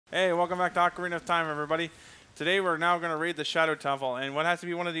Hey, welcome back to Ocarina of Time, everybody. Today we're now going to raid the Shadow Temple, and what has to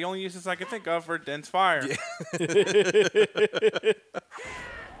be one of the only uses I can think of for dense fire. Yeah.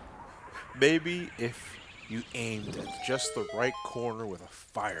 Maybe if you aimed at just the right corner with a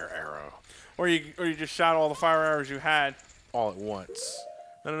fire arrow. Or you just shot all the fire arrows you had. All at once.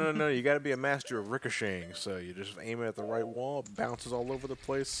 No. You got to be a master of ricocheting. So you just aim it at the right wall, bounces all over the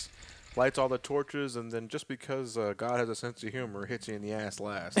place, lights all the torches, and then just because God has a sense of humor, hits you in the ass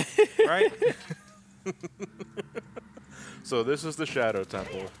last. Right? So this is the Shadow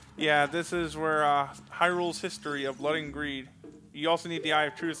Temple. Yeah, this is where Hyrule's history of blood and greed. You also need the Eye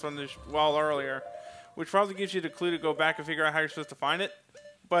of Truth from this well earlier, which probably gives you the clue to go back and figure out how you're supposed to find it.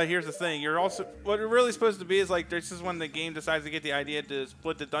 But here's the thing, what it's really supposed to be is like this is when the game decides to get the idea to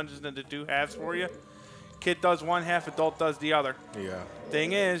split the dungeons into two halves for you. Kid does one half, adult does the other. Yeah.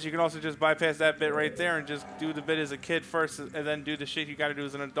 Thing is, you can also just bypass that bit right there and just do the bit as a kid first and then do the shit you gotta do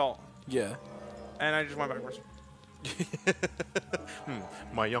as an adult. Yeah. And I just went backwards.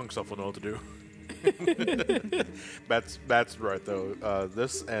 My young self will know what to do. That's right though.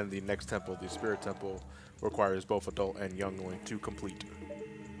 This and the next temple, the Spirit Temple, requires both adult and youngling to complete.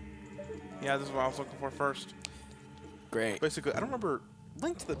 Yeah, this is what I was looking for first. Great. Basically, I don't remember.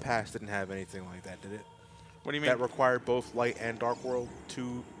 Link to the Past didn't have anything like that, did it? What do you mean? That required both Light and Dark World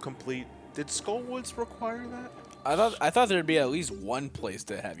to complete. Did Skullwoods require that? I thought there'd be at least one place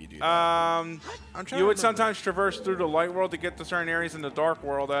to have you do that. I'm trying You to would sometimes traverse through the light world to get to certain areas in the dark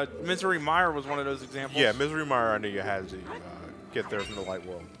world. Misery Mire was one of those examples. Yeah, Misery Mire, I knew you had to get there from the Light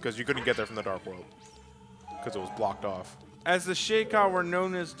World because you couldn't get there from the Dark World because it was blocked off. As the Sheikah were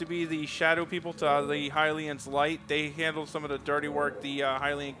known as to be the shadow people to the Hylian's light, they handled some of the dirty work the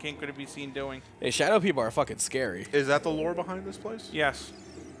Hylian king couldn't be seen doing. Hey, shadow people are fucking scary. Is that the lore behind this place? Yes.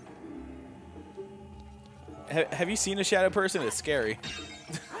 Have you seen a shadow person? It's scary.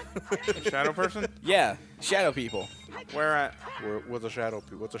 A shadow person? Yeah, shadow people. Where at? What's a shadow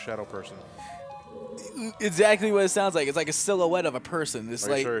person? Exactly what it sounds like. It's like a silhouette of a person. It's Are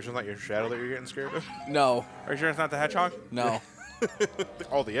you like sure it's not your shadow that you're getting scared of? no, Are you sure it's not the hedgehog? no.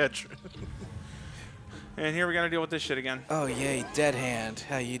 Oh, the edge. And here we gotta deal with this shit again. Oh yay, Dead Hand.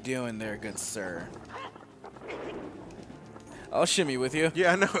 How you doing there, good sir? I'll shimmy with you.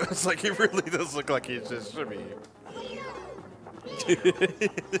 Yeah, I know. It's like he really does look like he's just shimmying.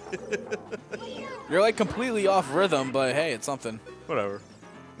 You're like completely off rhythm, but hey, it's something. Whatever.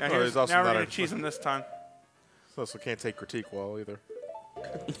 Now, he's also now we're not gonna a- cheese him this time. So can't take critique well either.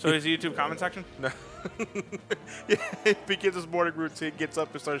 So is the YouTube comment section? No. Yeah, he begins his morning routine, gets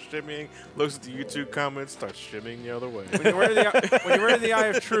up and starts shimmying, looks at the YouTube comments, starts shimmying the other way. When you wear the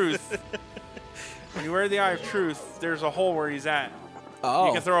Eye of Truth, there's a hole where he's at. Oh.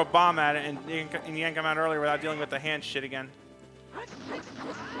 You can throw a bomb at it, and you can come out earlier without dealing with the hand shit again.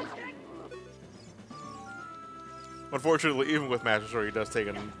 Unfortunately, even with Master Sword, he does take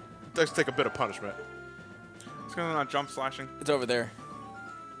a bit of punishment. It's because I'm not jump slashing. It's over there.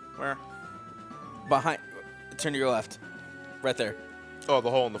 Where? Behind. Turn to your left. Right there. Oh, the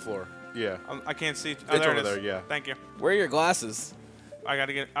hole in the floor. Yeah. I can't see. Oh, It's there over it is. there, yeah. Thank you. Where are your glasses? I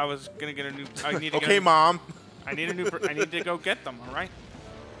was gonna get a new. I need to Okay, get a, Mom. I need a new. I need to go get them. All right.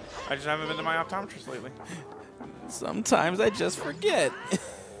 I just haven't been to my optometrist lately. Sometimes I just forget.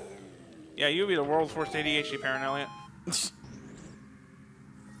 Yeah, you'd be the world's worst ADHD parent, Elliot.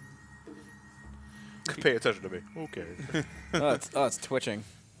 Pay attention to me. Okay. Oh, it's twitching.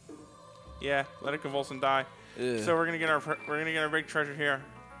 Yeah, let it convulse and die. Ugh. So we're gonna get our big treasure here.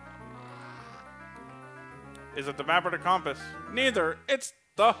 Is it the map or the compass? Neither. It's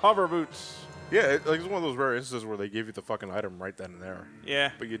the hover boots. Yeah, it's one of those rare instances where they give you the fucking item right then and there.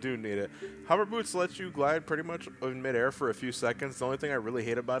 Yeah. But you do need it. Hover boots let you glide pretty much in midair for a few seconds. The only thing I really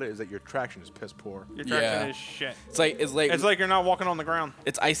hate about it is that your traction is piss poor. Your traction Yeah. is shit. It's like It's like you're not walking on the ground.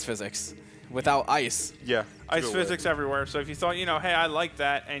 it's ice physics without ice. Yeah. Ice good way. physics everywhere. So if you thought, hey, I like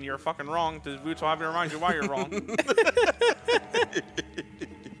that, and you're fucking wrong, the boots will have to remind you why you're wrong.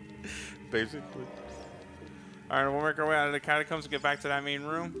 Basically. All right, we'll make our way out of the catacombs and get back to that main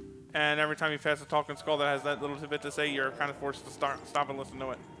room. And every time you pass a talking skull that has that little tidbit to say, you're kind of forced to stop and listen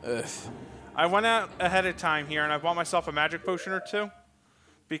to it. Ugh. I went out ahead of time here, and I bought myself a magic potion or two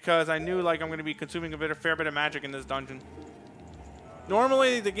because I knew I'm going to be consuming a fair bit of magic in this dungeon.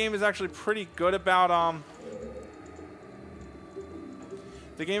 Normally, the game is actually pretty good about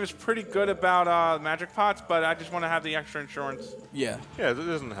magic pots, but I just want to have the extra insurance. Yeah. Yeah, it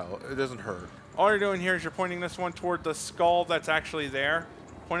doesn't help. It doesn't hurt. All you're doing here is you're pointing this one toward the skull that's actually there.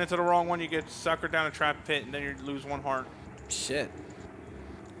 Point it to the wrong one, you get suckered down a trap pit, and then you lose one heart. Shit.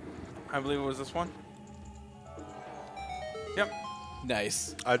 I believe it was this one. Yep.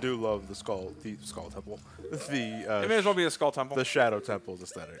 Nice. I do love the skull temple. It may as well be a skull temple. The shadow temple's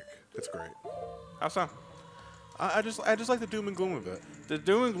aesthetic. It's great. How so? I just like the doom and gloom of it. The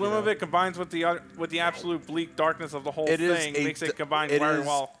doom and gloom of it combines with the absolute bleak darkness of the whole thing. Makes it combine very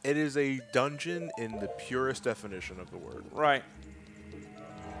well. It is a dungeon in the purest definition of the word. Right.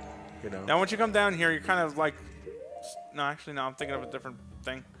 You know. Now, once you come down here, you're kind of like. No, actually, no. I'm thinking of a different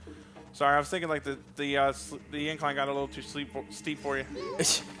thing. Sorry, I was thinking like the incline got a little too steep for you.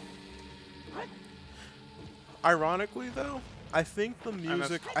 Ironically, though, I think the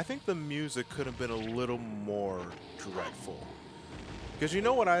music could have been a little more dreadful. Because you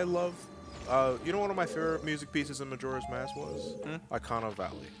know what I love? You know one of my favorite music pieces in Majora's Mask was? Icona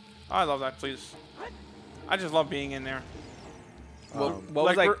Valley. Oh, I love that, please. I just love being in there. Well,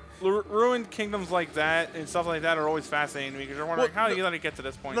 what was ruined kingdoms like that and stuff like that are always fascinating to me because you're wondering how do you let it get to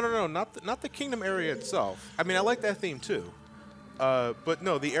this point? No, not the kingdom area itself. I mean, I like that theme too. But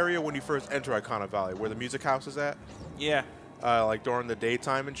no, the area when you first enter Icona Valley, where the music house is at. Yeah. Like during the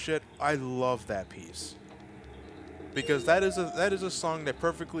daytime and shit. I love that piece because that is a song that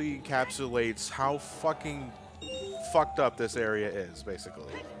perfectly encapsulates how fucking fucked up this area is,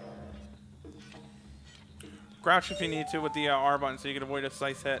 basically. Crouch if you need to with the R button so you can avoid a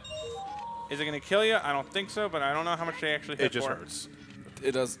slice hit. Is it going to kill you? I don't think so, but I don't know how much they actually hit It just for. hurts.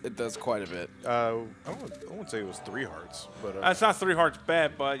 It does quite a bit. I wouldn't say it was 3 hearts, but It's not 3 hearts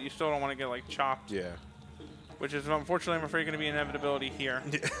bad, but you still don't want to get like chopped. yeah. Which is unfortunately, I'm afraid, going to be an inevitability here.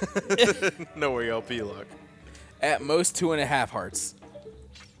 No way, LP luck. At most 2.5 hearts.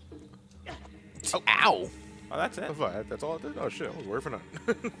 Oh. Ow! Oh, that's it. That's all I did? Oh, shit. I was worried for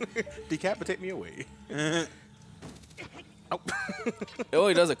nothing. Decapitate me away. Oh. It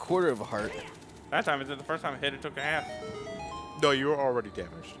only does 1/4 of a heart. That time it did. The first time it hit, it took a half. No, you were already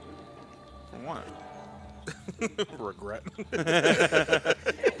damaged. For what? Regret.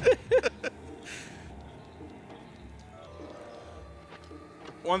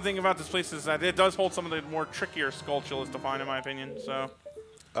 One thing about this place is that it does hold some of the more trickier skulltulas to find, in my opinion. So.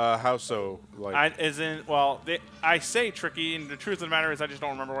 How so? Like, I say tricky, and the truth of the matter is I just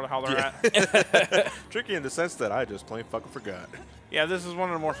don't remember where the hell they're at. tricky in the sense that I just plain fucking forgot. Yeah, this is one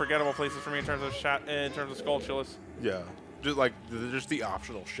of the more forgettable places for me in terms of skulltulas. Yeah, just the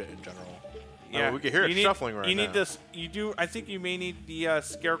optional shit in general. Yeah, we can hear it shuffling right now. You need this. You do. I think you may need the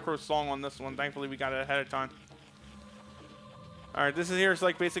Scarecrow song on this one. Thankfully, we got it ahead of time. All right, this is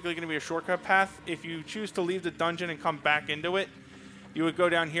like basically going to be a shortcut path. If you choose to leave the dungeon and come back into it, you would go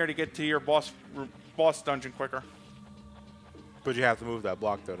down here to get to your boss dungeon quicker. But you have to move that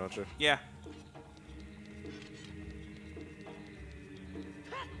block, though, don't you? Yeah.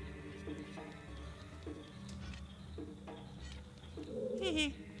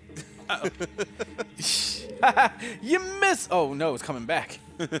 Uh-oh. You miss! Oh, no, it's coming back.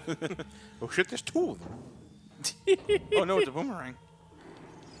 Oh, shit, there's 2 of them. Oh, no, it's a boomerang.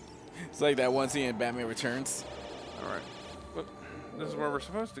 It's like that one scene in Batman Returns. All right. Well, this is where we're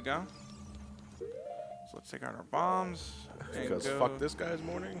supposed to go. So let's take out our bombs. Because fuck this guy's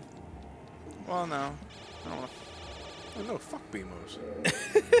morning? Well, no. I don't want to. Oh, no, fuck BMOs.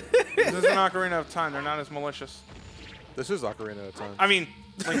 This is an Ocarina of Time. They're not as malicious. This is Ocarina of Time. I mean,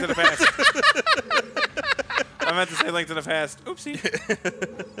 Link to the Past. I meant to say Link to the Past. Oopsie.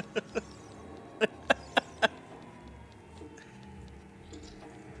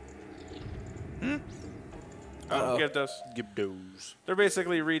 Oh, Gibdos. They're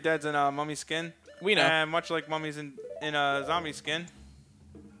basically re-deads in mummy skin. We know. And much like mummies in zombie skin.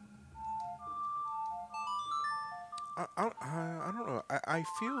 I don't know. I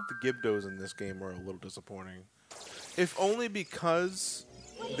feel the Gibdos in this game are a little disappointing. If only because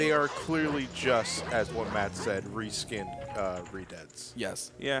they are clearly just, as what Matt said, reskinned re-deads.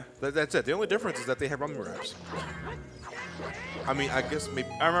 Yes. Yeah. That's it. The only difference is that they have mummy wraps. I mean, I guess maybe...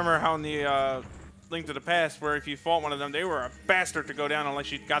 I remember how in the Link to the Past, where if you fought one of them, they were a bastard to go down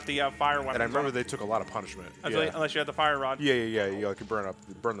unless you got the fire weapon. And I remember they took a lot of punishment. Unless you had the fire rod. Yeah. You could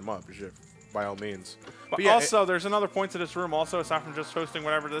burn them up, shit, by all means. But yeah, also, there's another point to this room. Also, aside from just hosting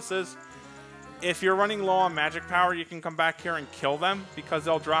whatever this is, if you're running low on magic power, you can come back here and kill them because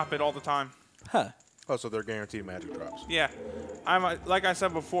they'll drop it all the time. Huh. Oh, so they're guaranteed magic drops. Yeah, like I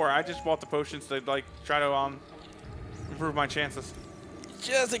said before, I just bought the potions to try to improve my chances.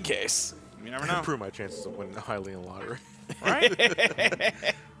 Just in case. You never know. Improve my chances of winning the Hylian lottery. Right?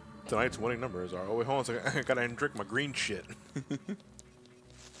 Tonight's winning numbers are. Oh wait, hold on a second. I gotta drink my green shit.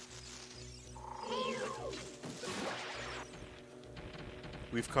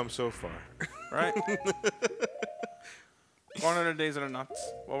 We've come so far. Right? Gone are the days that are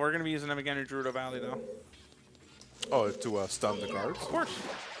nuts. Well, we're going to be using them again in Gerudo Valley, though. Oh, to stun the guards? Of course.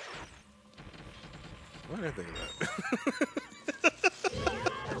 Why did I think of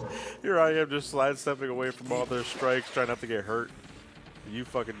that? Here I am just sidestepping away from all their strikes, trying not to get hurt. You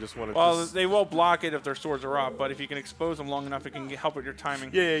fucking just want to Well, they will block it if their swords are up, but if you can expose them long enough, it can help with your timing.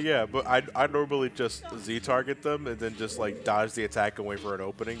 Yeah. But I normally just Z-target them and then just, like, dodge the attack and wait for an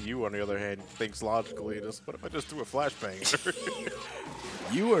opening. You, on the other hand, thinks logically. Just, what if I just do a flashbang?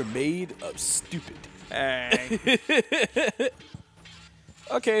 You are made of stupid. Hey.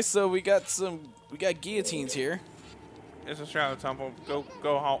 Okay, so we got guillotines here. It's a Shadow Temple.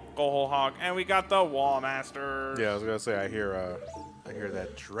 Go whole hog. And we got the Wall Master. Yeah, I was gonna say I hear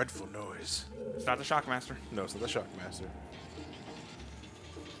that dreadful noise. It's not the Shock Master. No, it's not the Shock Master.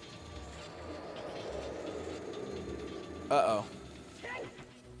 Uh-oh.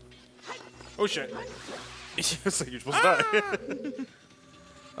 Oh, shit. It's like you're supposed to die.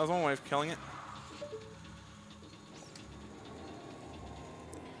 That was one way of killing it.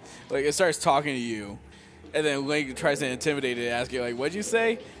 Like, it starts talking to you, and then Link tries to intimidate it, ask you, like, what'd you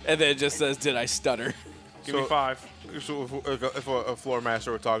say? And then it just says, did I stutter? Give me 5. So if a floor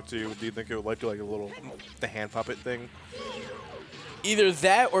master would talk to you, do you think it would do like a little the hand puppet thing? Either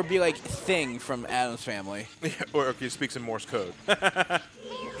that or be like Thing from Addams Family. Or he speaks in Morse code.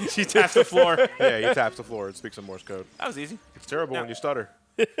 She taps the floor. Yeah, he taps the floor and speaks in Morse code. That was easy. It's terrible when you stutter.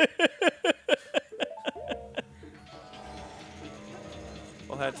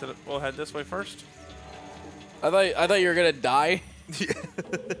 We'll head this way first. I thought you were gonna die.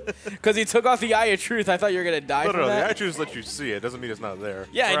 Because he took off the Eye of Truth. I thought you were gonna die. No, from the that. Eye of Truth lets you see it. Doesn't mean it's not there.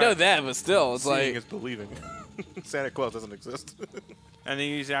 Yeah, I Right. know that, but still, it's Seeing like is believing. Santa Claus doesn't exist. And then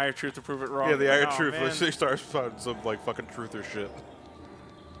you use the Eye of Truth to prove it wrong. Yeah, the Eye of Oh, Truth. man. She starts finding some like fucking truther shit.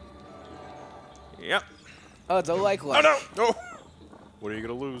 Yep. oh, it's a like. Oh, no! Oh, what are you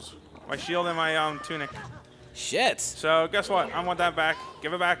gonna lose? My shield and my tunic. Shit. So, guess what? I want that back.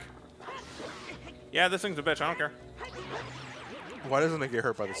 Give it back. Yeah, this thing's a bitch. I don't care. Why doesn't it get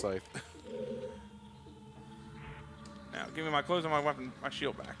hurt by the scythe? Now, give me my clothes and my weapon, my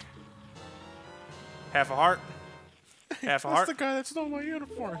shield back. Half a heart. Half a That's heart. the guy that stole my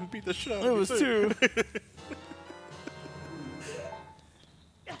uniform and beat the shit out of It me, was too. 2.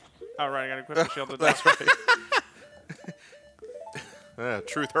 All right, I gotta equip the shield to That's that. right.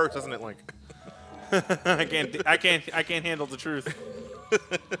 Truth hurts, doesn't it, Link? I can't handle the truth.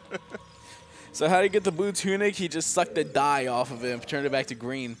 So how did he get the blue tunic? He just sucked the dye off of him, turned it back to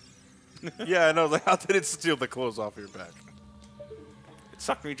green. Yeah, I know. Like, how did it steal the clothes off your back? It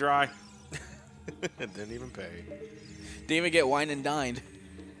sucked me dry. It didn't even pay. Didn't even get wine and dined.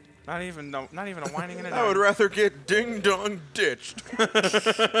 Not even a whining in a I would rather get ding dong ditched.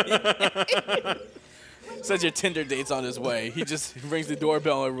 Says your Tinder date's on his way. He just rings the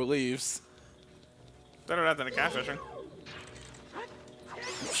doorbell and leaves. Better that than a catfishing.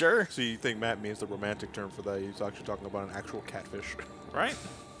 Sure. So you think Matt means the romantic term for that? He's actually talking about an actual catfish. Right?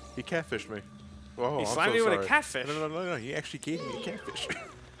 He catfished me. Oh, He I'm slimed so me with a sorry. catfish. No. He actually gave me a catfish.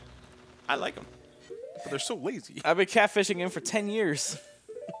 I like them. But they're so lazy. I've been catfishing him for 10 years.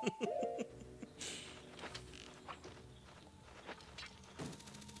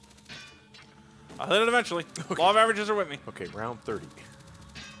 I'll hit it eventually. Law of averages are with me. Okay, round 30.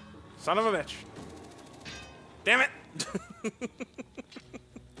 Son of a bitch. Damn it.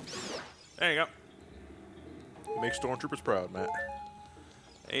 There you go. Make stormtroopers proud, Matt.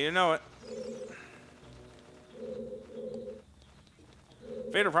 Hey, you know it.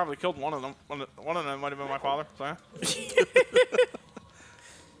 Vader probably killed one of them. One of them might have been my father. So, yeah.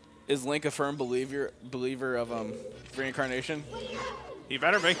 Is Link a firm believer of reincarnation? He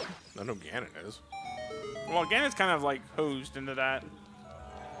better be. I know Ganon is. Well, Ganon's kind of like hosed into that.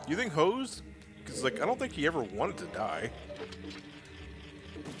 You think hosed? Because like I don't think he ever wanted to die.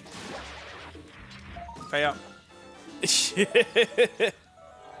 Pay up.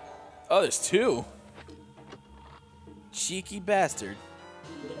 Oh, there's 2. Cheeky bastard.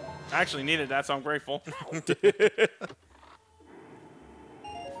 I actually needed that, so I'm grateful.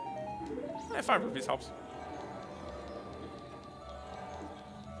 Yeah, 5 rupees helps.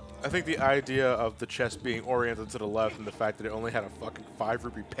 I think the idea of the chest being oriented to the left and the fact that it only had a fucking 5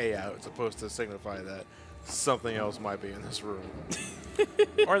 rupee payout is supposed to signify that something else might be in this room.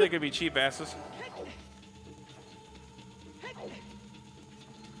 Or they could be cheap asses.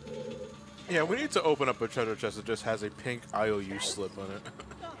 Yeah, we need to open up a treasure chest that just has a pink IOU slip on it.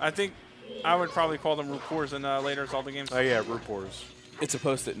 I think I would probably call them Rupoors in later Zelda games. Oh yeah, Rupoors. It's a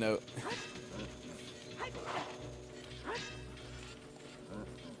post-it note.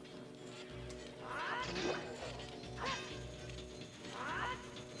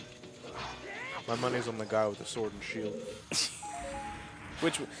 My money's on the guy with the sword and shield.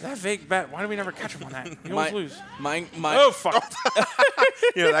 Which That vague bet. Why do we never catch him on that? You always lose. my Oh fuck!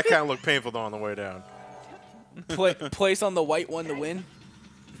 Yeah, that kind of looked painful though on the way down. place on the white one to win.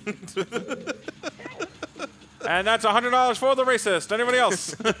 And that's $100 for the racist. Anybody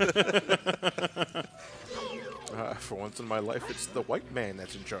else? For once in my life, it's the white man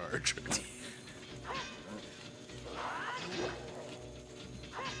that's in charge.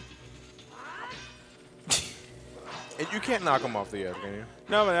 And you can't knock him off the edge, can you?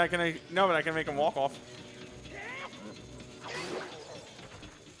 No, but I can make him walk off.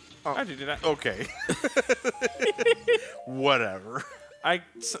 Oh. How'd you do that? Okay. Whatever.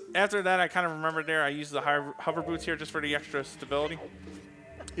 After that, I kind of remembered there. I used the hover boots here just for the extra stability.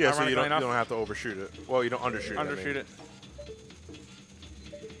 Yeah, so you Ironically don't have to overshoot it. Well, you don't undershoot it. Undershoot it.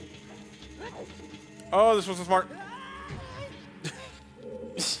 Oh, this wasn't smart.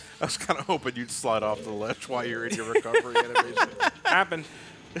 I was kind of hoping you'd slide off the ledge while you're in your recovery animation. Happened.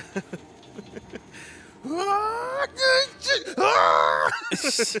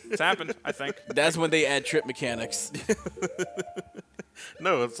 It's happened, I think. That's when they add trip mechanics.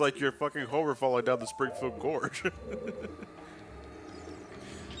 No, it's like you're fucking Homer falling down the Springfield Gorge.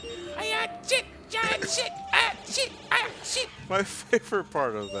 My favorite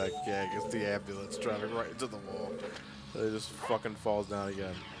part of that gag is the ambulance driving right into the wall. It just fucking falls down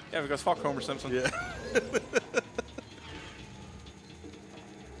again. Yeah, because fuck Homer Simpson. Yeah.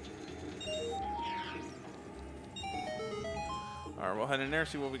 All right, we'll head in there,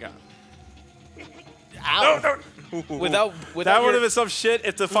 see what we got. Ow. Without That would have been some shit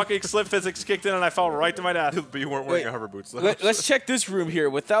if the fucking slip physics kicked in and I fell right to my death. But you weren't wearing your hover boots, though. Let's check this room here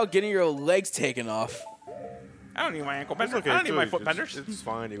without getting your legs taken off. I don't need my ankle It's benders. okay, I don't need my too. foot benders. It's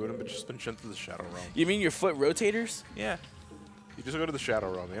fine. You would have just been sent to the Shadow Realm. You mean your foot rotators? Yeah. You just go to the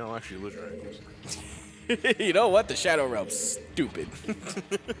Shadow Realm. You don't actually lose your ankles. You know what? The Shadow Realm's stupid.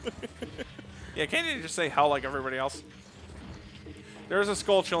 Yeah, can't you just say hell like everybody else? There's a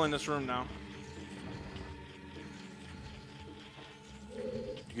skull chill in this room now.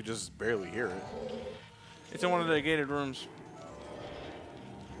 You could just barely hear it. It's in one of the gated rooms.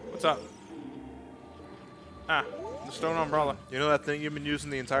 What's up? Ah, the stone umbrella. You know that thing you've been using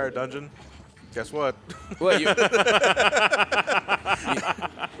the entire dungeon? Guess what? What,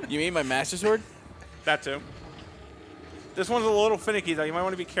 you mean my Master Sword? That too. This one's a little finicky though. You might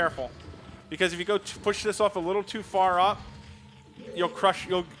want to be careful, because if you go push this off a little too far up, you'll crush.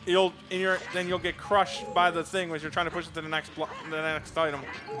 Then you'll get crushed by the thing as you're trying to push it to the next item.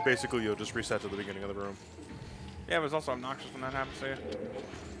 Basically, you'll just reset to the beginning of the room. Yeah, but it's also obnoxious when that happens to you.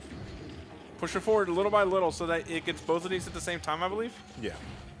 Push it forward little by little so that it gets both of these at the same time, I believe. Yeah.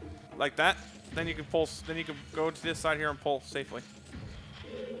 Like that. Then you can pull. Then you can go to this side here and pull safely.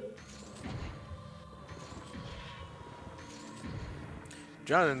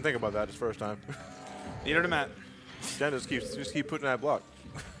 John didn't think about that his first time. Neither did Matt. John just keep putting that block.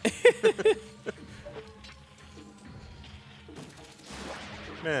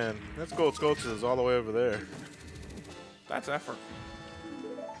 Man, that's Gold Sculptures is all the way over there. That's effort.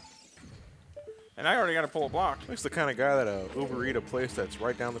 And I already got to pull a block. Looks the kind of guy that Uber Eat a place that's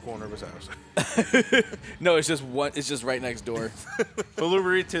right down the corner of his house. No, it's just one. It's just right next door. But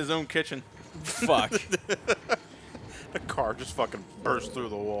Uber Eats his own kitchen. Fuck. The car just fucking burst through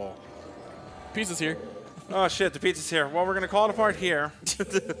the wall. Pizza's here. Oh shit, the pizza's here. Well, we're gonna call it apart here.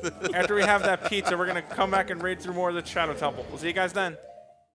 After we have that pizza, we're gonna come back and raid through more of the Shadow Temple. We'll see you guys then.